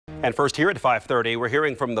And first here at 5:30, we're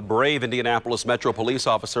hearing from the brave Indianapolis Metro police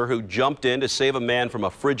officer who jumped in to save a man from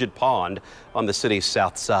a frigid pond on the city's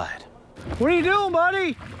south side. What are you doing,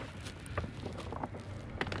 buddy?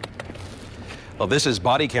 Well, this is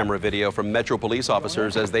body camera video from Metro police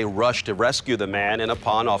officers as they rushed to rescue the man in a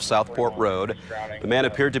pond off Southport Road. The man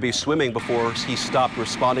appeared to be swimming before he stopped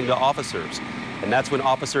responding to officers. And that's when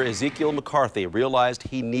Officer Ezekiel McCarthy realized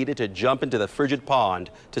he needed to jump into the frigid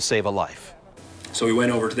pond to save a life. So we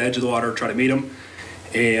went over to the edge of the water to try to meet him,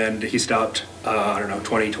 and he stopped, I don't know,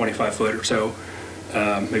 20, 25 foot or so,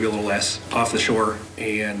 maybe a little less, off the shore,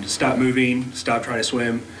 and stopped moving, stopped trying to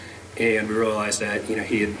swim, and we realized that,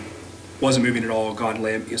 he wasn't moving at all, gone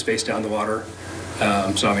limp, he was face down in the water.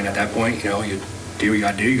 So, I mean, at that point, you do what you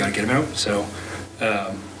gotta do, you gotta get him out. So,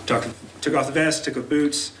 took off the vest, took off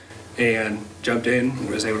boots, and jumped in,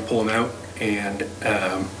 was able to pull him out, and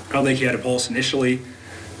I don't think he had a pulse initially.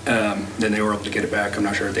 Then they were able to get it back. I'm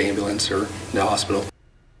not sure at the ambulance or the hospital.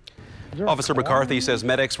 Officer McCarthy says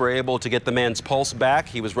medics were able to get the man's pulse back.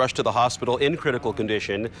 He was rushed to the hospital in critical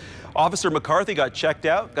condition. Officer McCarthy got checked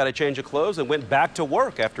out, got a change of clothes, and went back to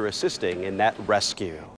work after assisting in that rescue.